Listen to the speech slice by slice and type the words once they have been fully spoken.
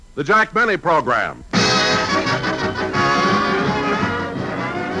The Jack Benny Program.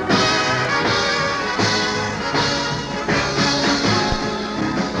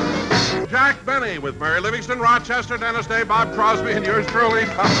 Jack Benny with Mary Livingston, Rochester, Dennis Day, Bob Crosby, and yours truly,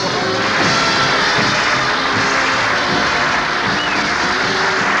 Tom Wilson.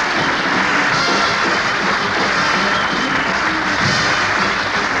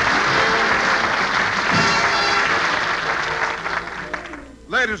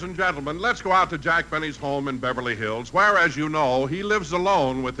 Ladies and gentlemen, let's go out to Jack Benny's home in Beverly Hills, where, as you know, he lives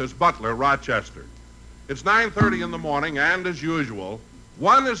alone with his butler, Rochester. It's 9:30 in the morning, and as usual,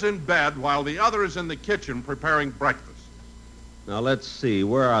 one is in bed while the other is in the kitchen preparing breakfast. Now, let's see.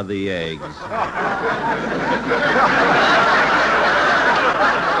 Where are the eggs?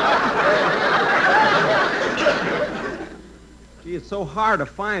 Gee, it's so hard to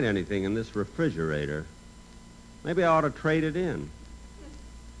find anything in this refrigerator. Maybe I ought to trade it in.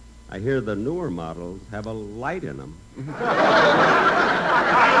 I hear the newer models have a light in them.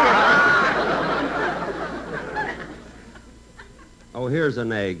 Oh, here's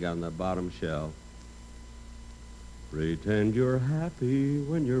an egg on the bottom shelf. Pretend you're happy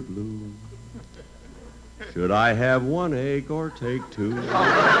when you're blue. Should I have one egg or take two?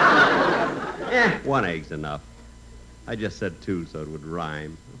 One egg's enough. I just said two so it would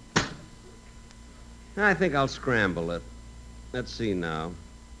rhyme. I think I'll scramble it. Let's see now.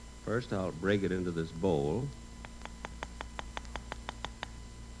 First, I'll break it into this bowl.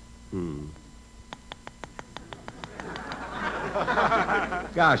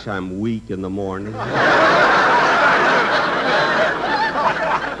 Gosh, I'm weak in the morning.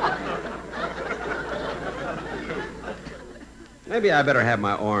 Maybe I better have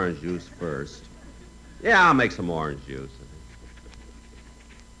my orange juice first. Yeah, I'll make some orange juice.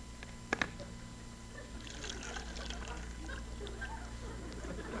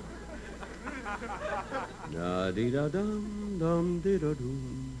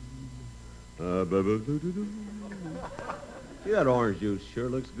 Da-dee-da-dum-dum-dee-da-doom. See, that orange juice sure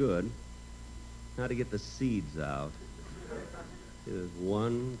looks good. Now to get the seeds out. Here's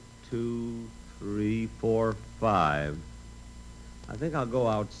 1, 2, 3, 4, 5. I think I'll go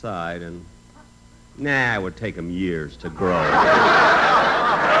outside and... Nah, it would take them years to grow.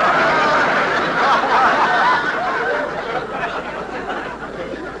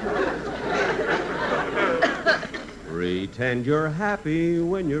 Pretend you're happy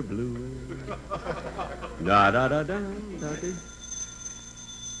when you're blue. Da-da-da-da-da-dee.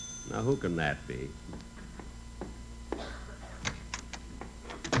 Now, who can that be?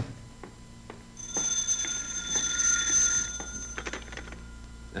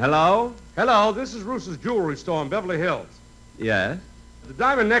 Hello? Hello, this is Roos's Jewelry Store in Beverly Hills. Yes? The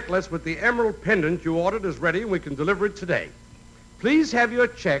diamond necklace with the emerald pendant you ordered is ready, and we can deliver it today. Please have your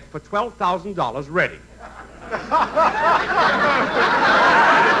check for $12,000 ready.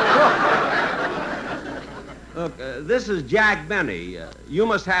 Look, this is Jack Benny. You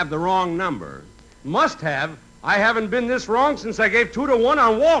must have the wrong number. Must have. I haven't been this wrong since I gave 2 to 1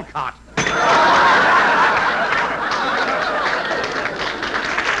 on Walcott.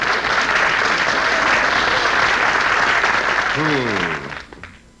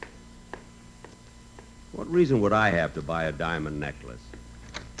 What reason would I have to buy a diamond necklace?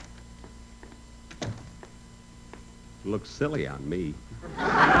 It looks silly on me.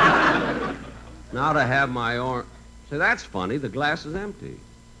 Now to have my orange... Say, that's funny. The glass is empty.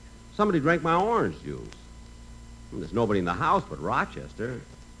 Somebody drank my orange juice. And there's nobody in the house but Rochester.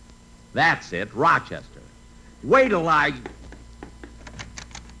 That's it, Rochester. Wait till I...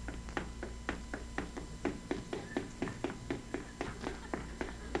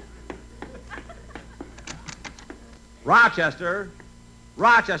 Rochester,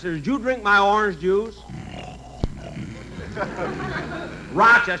 did you drink my orange juice?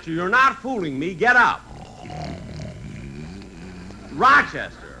 Rochester, you're not fooling me. Get up.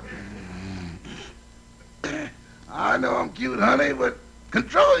 Rochester. I know I'm cute, honey, but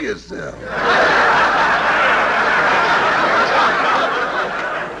control yourself.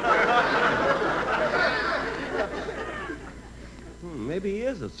 Maybe he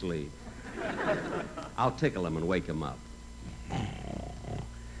is asleep. I'll tickle him and wake him up.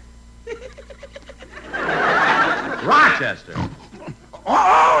 Rochester.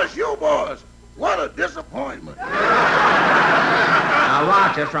 Oh, it's you boys. What a disappointment. Now,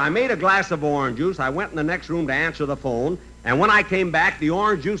 Rochester, I made a glass of orange juice. I went in the next room to answer the phone, and when I came back, the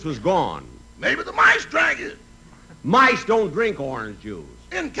orange juice was gone. Maybe the mice drank it. Mice don't drink orange juice.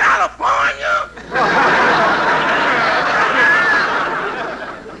 In California?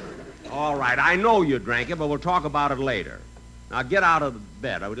 All right, I know you drank it, but we'll talk about it later. Now get out of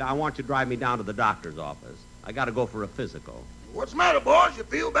bed. I want you to drive me down to the doctor's office. I got to go for a physical. What's the matter, boss? You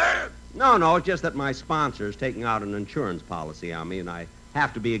feel bad? No, it's just that my sponsor's taking out an insurance policy on me, and I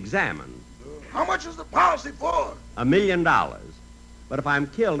have to be examined. How much is the policy for? $1 million. But if I'm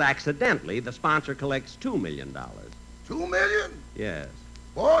killed accidentally, the sponsor collects $2 million. $2 million? Yes.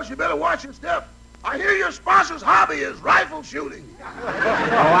 Boss, you better watch your step. I hear your sponsor's hobby is rifle shooting.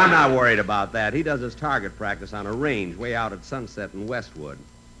 Oh, I'm not worried about that. He does his target practice on a range way out at Sunset in Westwood.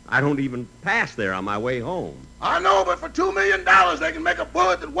 I don't even pass there on my way home. I know, but for $2 million, they can make a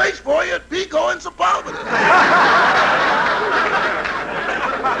bullet that waits for you at Pico and Sepulveda.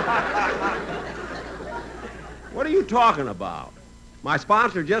 What are you talking about? My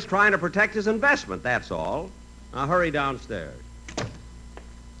sponsor just trying to protect his investment, that's all. Now hurry downstairs.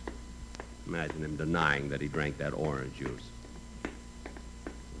 Imagine him denying that he drank that orange juice.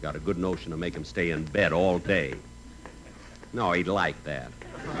 Got a good notion to make him stay in bed all day. No, he'd like that.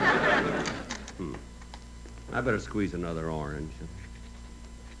 I better squeeze another orange.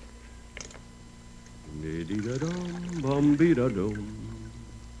 Dee-dee-da-dum, bum-dee-da-dum.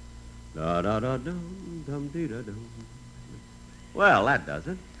 Da-da-da-dum, dum-dee-da-dum. Well, that does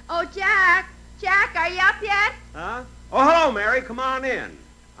it. Oh, Jack! Jack, are you up yet? Huh? Oh, hello, Mary. Come on in.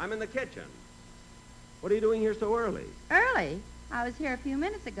 I'm in the kitchen. What are you doing here so early? Early. I was here a few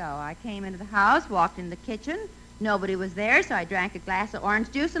minutes ago. I came into the house, walked in the kitchen. Nobody was there, so I drank a glass of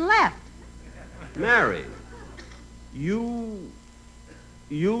orange juice and left. Mary, you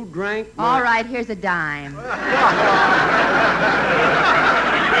drank my... All right, here's a dime.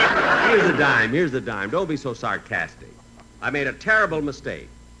 Here's the dime. Don't be so sarcastic. I made a terrible mistake.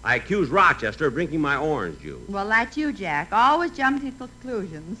 I accused Rochester of drinking my orange juice. Well, that's you, Jack. Always jump to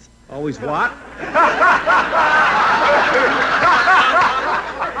conclusions. Always what?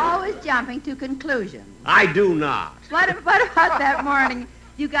 Always jumping to conclusions. I do not. What about that morning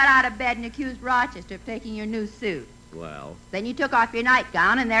you got out of bed and accused Rochester of taking your new suit? Well, Then you took off your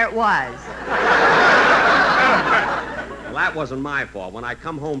nightgown, and there it was. that wasn't my fault. When I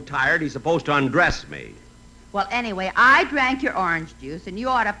come home tired, he's supposed to undress me. Well, anyway, I drank your orange juice, and you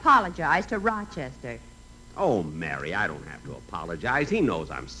ought to apologize to Rochester. Oh, Mary, I don't have to apologize. He knows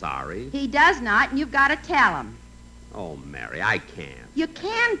I'm sorry. He does not, and you've got to tell him. Oh, Mary, I can't. You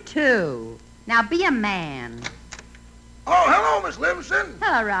can, too. Now, be a man. Oh, hello, Miss Livingston.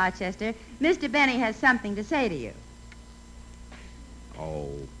 Hello, Rochester. Mr. Benny has something to say to you. Oh,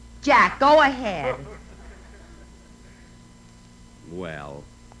 Jack, go ahead. well,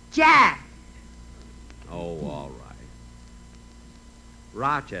 Jack, oh, all right.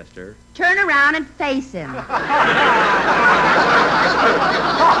 Rochester, turn around and face him.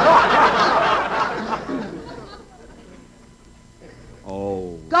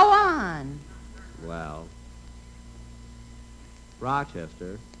 oh, Go on. well.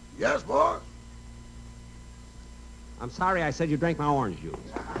 Rochester, Yes, boss? I'm sorry I said you drank my orange juice.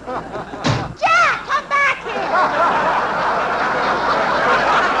 Jack, come back here.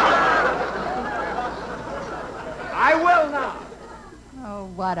 I will not. Oh,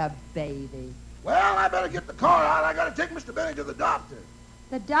 what a baby. Well, I better get the car out. I got to take Mr. Benny to the doctor.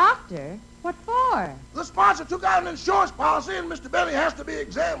 The doctor? What for? The sponsor took out an insurance policy, and Mr. Benny has to be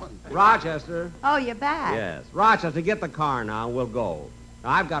examined. Rochester. Oh, you're back. Yes. Rochester, get the car now. We'll go.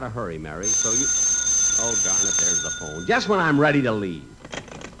 Now, I've got to hurry, Mary, so you... Oh, darn it, there's the phone. Just when I'm ready to leave.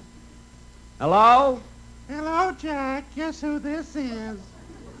 Hello? Hello, Jack. Guess who this is?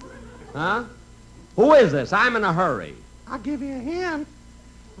 Huh? Who is this? I'm in a hurry. I'll give you a hint.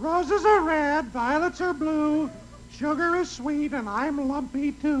 Roses are red, violets are blue, sugar is sweet, and I'm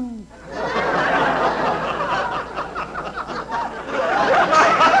lumpy, too.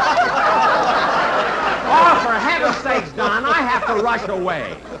 Oh, for heaven's sakes, Don, I have to rush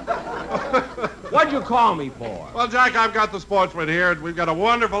away. What'd you call me for? Well, Jack, I've got the sportsman here, and we've got a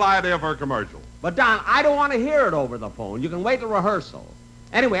wonderful idea for a commercial. But, Don, I don't want to hear it over the phone. You can wait till rehearsal.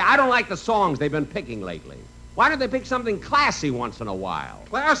 Anyway, I don't like the songs they've been picking lately. Why don't they pick something classy once in a while?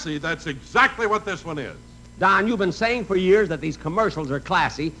 Classy, that's exactly what this one is. Don, you've been saying for years that these commercials are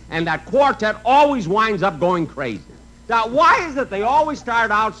classy, and that quartet always winds up going crazy. Now, why is it they always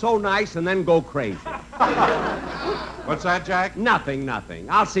start out so nice and then go crazy? What's that, Jack? Nothing.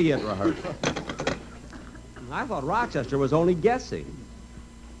 I'll see you at rehearsal. I thought Rochester was only guessing.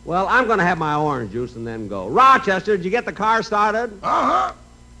 Well, I'm going to have my orange juice and then go. Rochester, did you get the car started? Uh-huh.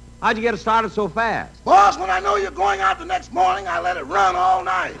 How'd you get it started so fast? Boss, when I know you're going out the next morning, I let it run all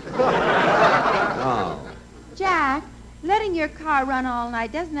night. Oh. Jack, letting your car run all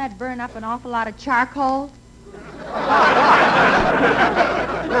night, doesn't that burn up an awful lot of charcoal?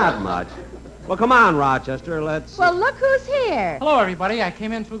 Not much. Well, come on, Rochester. Let's... Well, look who's here. Hello, everybody. I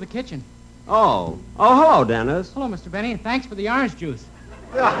came in through the kitchen. Oh, hello, Dennis. Hello, Mr. Benny, and thanks for the orange juice.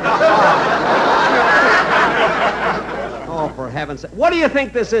 Oh, for heaven's sake. What do you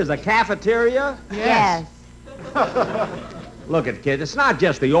think this is, a cafeteria? Yes. Look at kid, it's not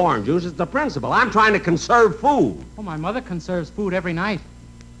just the orange juice, it's the principle. I'm trying to conserve food. Oh, my mother conserves food every night.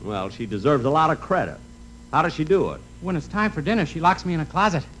 Well, she deserves a lot of credit. How does she do it? When it's time for dinner, she locks me in a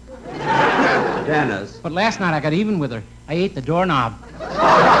closet. Dennis. But last night I got even with her. I ate the doorknob.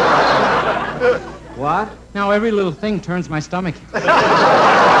 What? Now every little thing turns my stomach.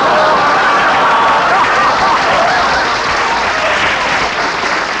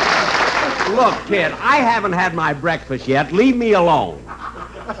 Look, kid, I haven't had my breakfast yet. Leave me alone.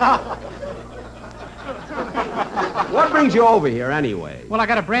 What brings you over here, anyway? Well, I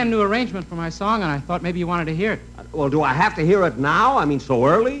got a brand new arrangement for my song, and I thought maybe you wanted to hear it. Well, do I have to hear it now? I mean, so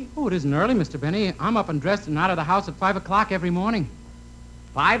early? Oh, it isn't early, Mr. Benny. I'm up and dressed and out of the house at 5 o'clock every morning.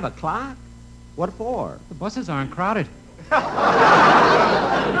 5 o'clock? What for? The buses aren't crowded.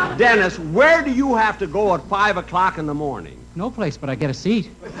 Dennis, where do you have to go at 5 o'clock in the morning? No place but I get a seat.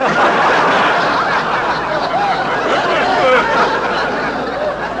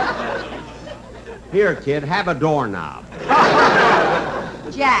 Here, kid, have a doorknob.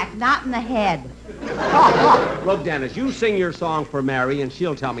 Jack, not in the head. Look, Dennis, you sing your song for Mary, and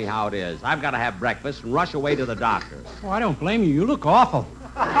she'll tell me how it is. I've got to have breakfast and rush away to the doctor's. Oh, I don't blame you. You look awful.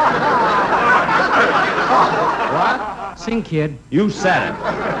 What? Sing, kid. You said it.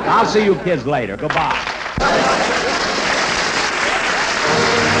 I'll see you kids later. Goodbye.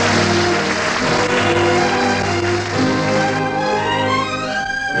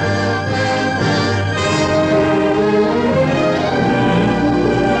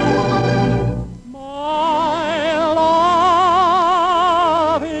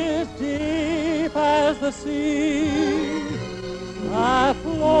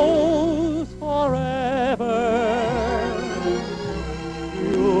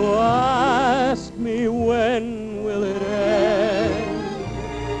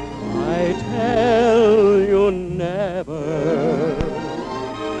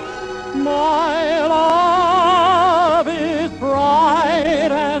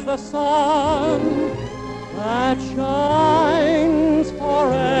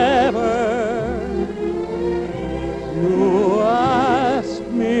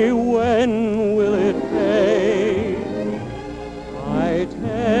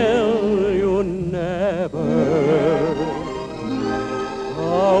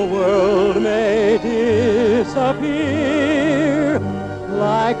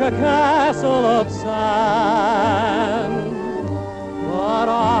 Like a castle of sand, but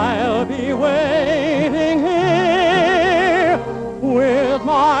I'll be waiting here with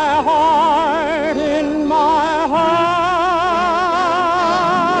my heart in my hand.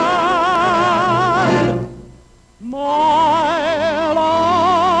 My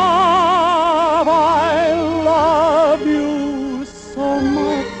love, I love you so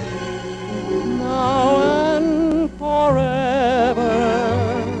much now and forever.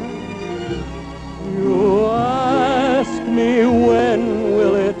 When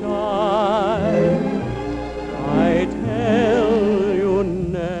will it die? I tell you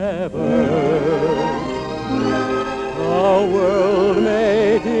never. The world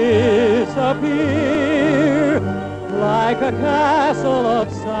may disappear like a castle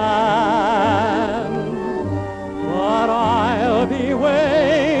of sand, but I'll be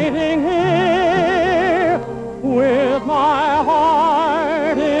waiting here with my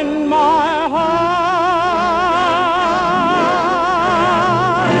heart in my hand.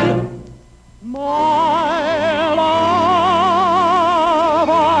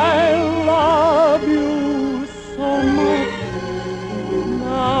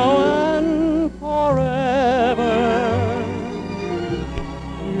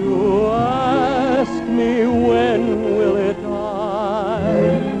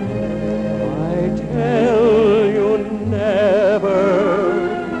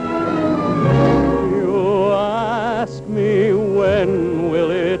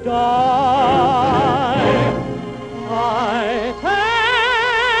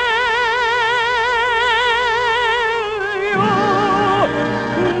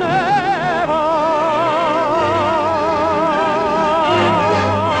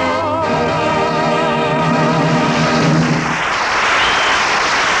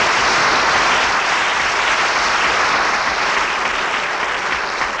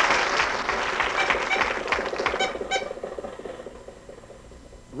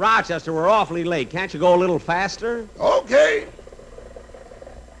 Rochester, we're awfully late. Can't you go a little faster? Okay.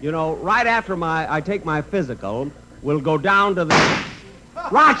 You know, right after I take my physical, we'll go down to the...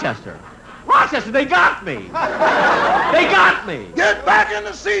 Rochester! Rochester, they got me! They got me! Get back in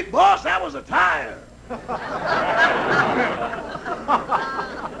the seat, boss. That was a tire.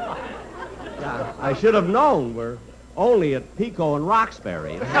 Yeah, I should have known. We're only at Pico and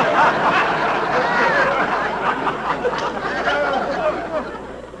Roxbury.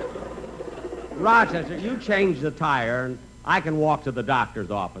 Rochester, you change the tire, and I can walk to the doctor's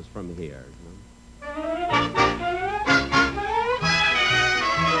office from here.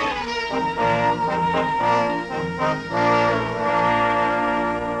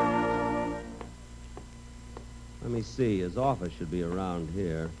 Let me see. His office should be around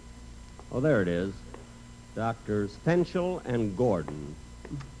here. Oh, there it is. Doctors Fenchel and Gordon.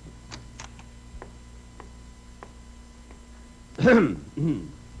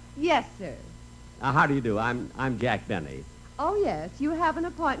 Yes, sir. How do you do? I'm Jack Benny. Oh, yes. You have an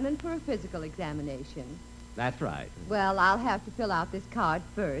appointment for a physical examination. That's right. Well, I'll have to fill out this card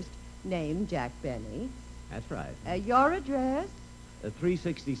first. Name, Jack Benny. That's right. Your address?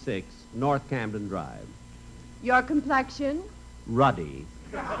 366 North Camden Drive. Your complexion? Ruddy.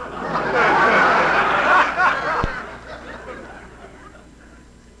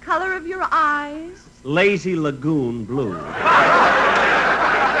 Color of your eyes? Lazy Lagoon Blue.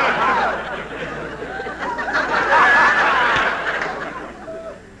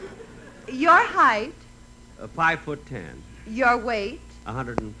 Your height? 5'10". Your weight?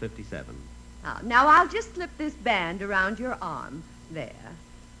 157. Now, I'll just slip this band around your arm. There.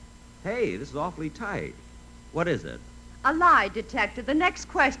 Hey, this is awfully tight. What is it? A lie detector. The next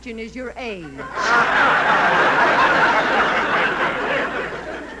question is your age.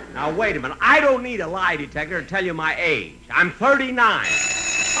 Now, wait a minute. I don't need a lie detector to tell you my age. I'm 39.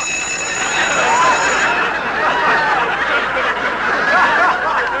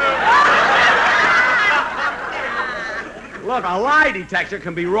 Look, a lie detector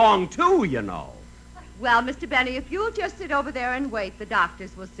can be wrong, too, you know. Well, Mr. Benny, if you'll just sit over there and wait, the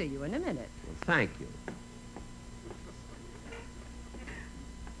doctors will see you in a minute. Well, thank you.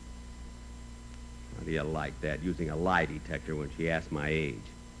 How do you like that, using a lie detector when she asked my age?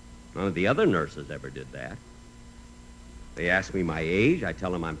 None of the other nurses ever did that. They ask me my age, I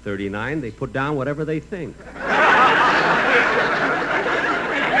tell them I'm 39, they put down whatever they think.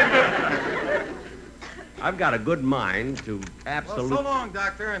 I've got a good mind to absolutely... Well, so long,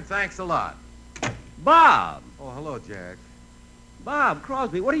 Doctor, and thanks a lot. Bob! Oh, hello, Jack. Bob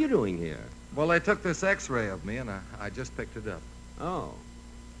Crosby, what are you doing here? Well, they took this X-ray of me, and I just picked it up. Oh.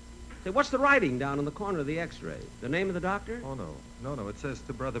 Say, what's the writing down in the corner of the X-ray? The name of the doctor? Oh, no. No, it says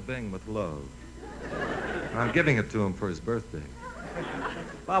to Brother Bing with love. I'm giving it to him for his birthday.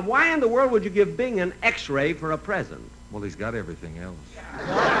 Bob, why in the world would you give Bing an X-ray for a present? Well, he's got everything else.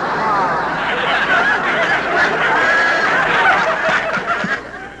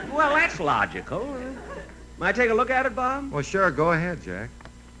 Well, that's logical. Might I take a look at it, Bob? Well, sure. Go ahead, Jack.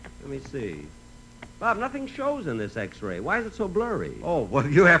 Let me see. Bob, nothing shows in this X-ray. Why is it so blurry? Oh, well,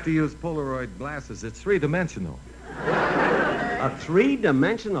 you have to use Polaroid glasses. It's three-dimensional. A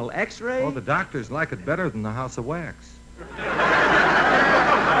three-dimensional X-ray? Oh, the doctors like it better than the House of Wax.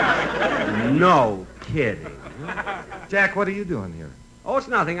 No kidding. Jack, what are you doing here? Oh, it's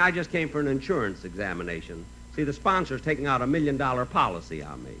nothing. I just came for an insurance examination. See, the sponsor's taking out $1 million policy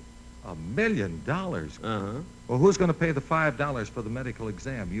on me. $1 million? Uh-huh. Well, who's going to pay the $5 for the medical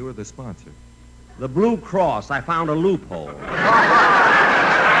exam? You or the sponsor? The Blue Cross. I found a loophole.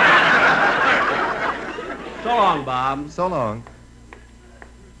 So long, Bob. So long.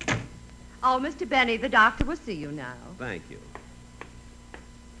 Oh, Mr. Benny, the doctor will see you now. Thank you.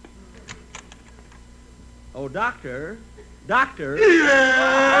 Oh, doctor. Doctor.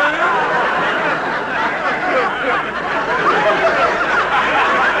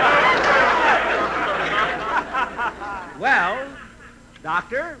 Well,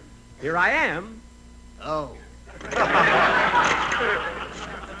 doctor, here I am. Oh.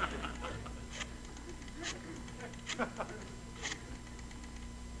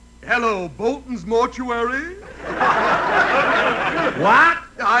 Hello, Bolton's Mortuary. What?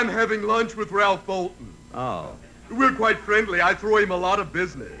 I'm having lunch with Ralph Bolton. Oh. We're quite friendly. I throw him a lot of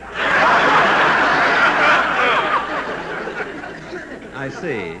business. I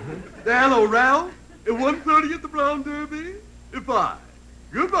see. Hello, Ralph. At 1:30 at the Brown Derby? Fine.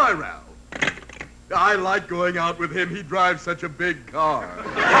 Goodbye, Ralph. I like going out with him. He drives such a big car.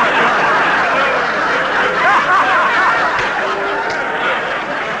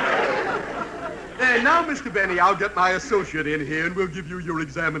 And now, Mr. Benny, I'll get my associate in here and we'll give you your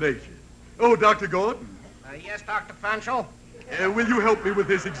examination. Oh, Dr. Gordon. Yes, Dr. Fanchel? Will you help me with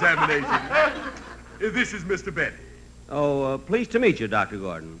this examination? This is Mr. Benny. Oh, pleased to meet you, Dr.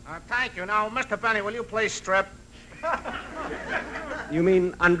 Gordon. Thank you. Now, Mr. Benny, will you please strip? You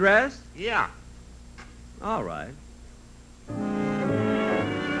mean undress? Yeah. All right.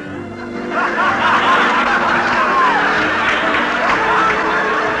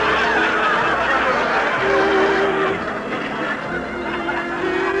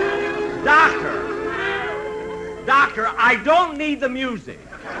 Doctor, I don't need the music.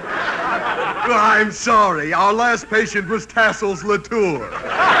 Well, I'm sorry. Our last patient was Tassels Latour.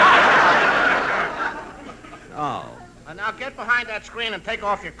 Oh. Now get behind that screen and take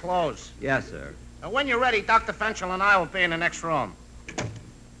off your clothes. Yes, sir. When you're ready, Dr. Fenchel and I will be in the next room.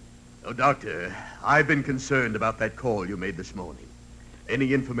 Oh, Doctor, I've been concerned about that call you made this morning.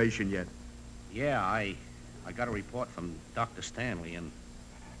 Any information yet? Yeah, I got a report from Dr. Stanley, and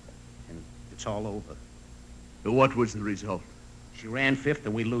it's all over. What was the result? She ran fifth,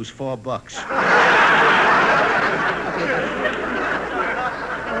 and we lose $4.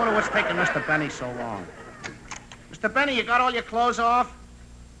 I wonder what's taking Mr. Benny so long. Mr. Benny, you got all your clothes off?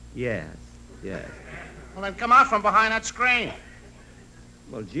 Yes. Well, then come out from behind that screen.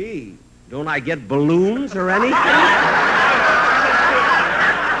 Well, gee, don't I get balloons or anything?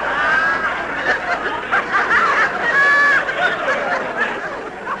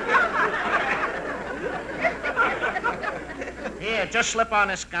 Here, just slip on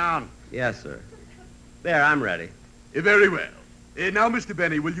this gown. Yes, sir. There, I'm ready. Very well. Now, Mr.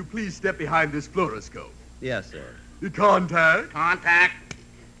 Benny, will you please step behind this fluoroscope? Yes, sir. Contact. Contact.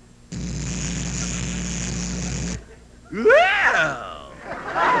 Well!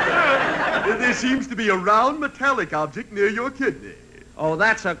 There seems to be a round metallic object near your kidney. Oh,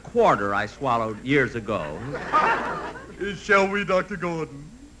 that's a quarter I swallowed years ago. Shall we, Dr. Gordon?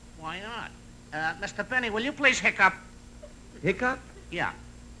 Why not? Mr. Benny, will you please hiccup? Hiccup? Yeah.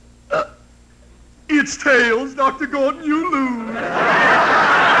 It's tails, Dr. Gordon. You lose.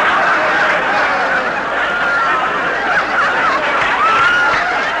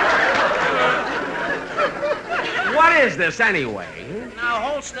 What is this, anyway? Now,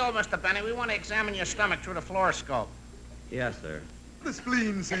 hold still, Mr. Benny. We want to examine your stomach through the fluoroscope. Yes, sir. The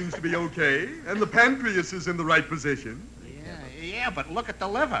spleen seems to be okay, and the pancreas is in the right position. Yeah, but look at the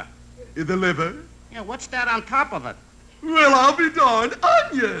liver. The liver? Yeah, what's that on top of it? Well, I'll be darned.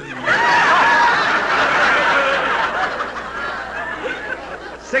 Onion!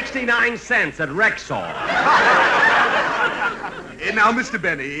 69 cents at Rexall. Now, Mr.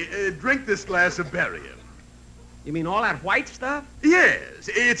 Benny, drink this glass of barium. You mean all that white stuff? Yes,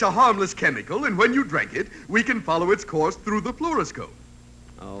 it's a harmless chemical, and when you drink it, we can follow its course through the fluoroscope.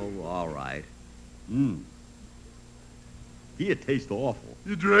 Oh, all right. It tastes awful.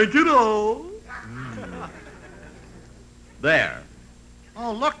 You drank it all. There.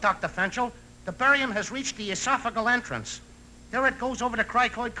 Oh, look, Dr. Fenchel. The barium has reached the esophageal entrance. There it goes over the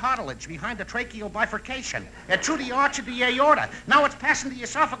cricoid cartilage behind the tracheal bifurcation and through the arch of the aorta. Now it's passing the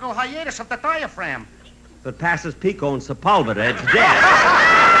esophageal hiatus of the diaphragm. If it passes Pico and Sepulveda, it's dead.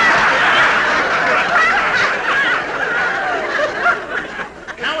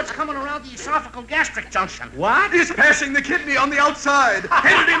 Now it's coming around the esophageal gastric junction. What? It's passing the kidney on the outside,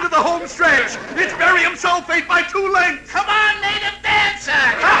 headed into the home stretch. It's barium sulfate by 2 lengths. Come on, native dancer!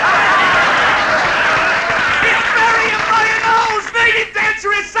 It's barium by a nose. Native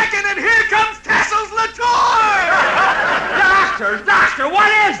dancer is second, and here comes Tassels Latour. Doctor, what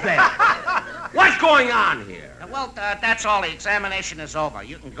is this? What's going on here? Well, that's all. The examination is over.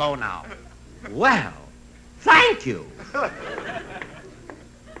 You can go now. Well, thank you.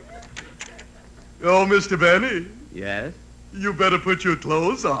 Oh, Mr. Benny. Yes? You better put your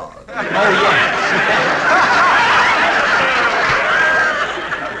clothes on. Oh, yes.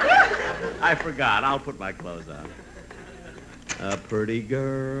 I forgot. I'll put my clothes on. A pretty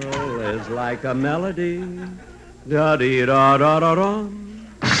girl is like a melody. Da-dee-da-da-da-da.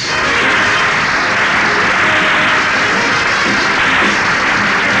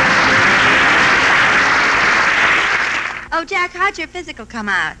 Oh, Jack, how'd your physical come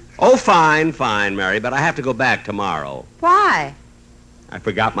out? Oh, fine, Mary, but I have to go back tomorrow. Why? I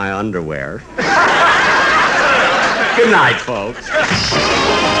forgot my underwear. Good night, folks.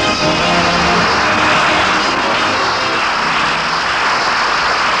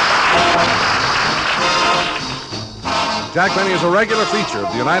 Jack Benny is a regular feature of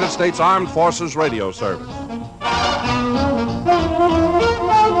the United States Armed Forces Radio Service.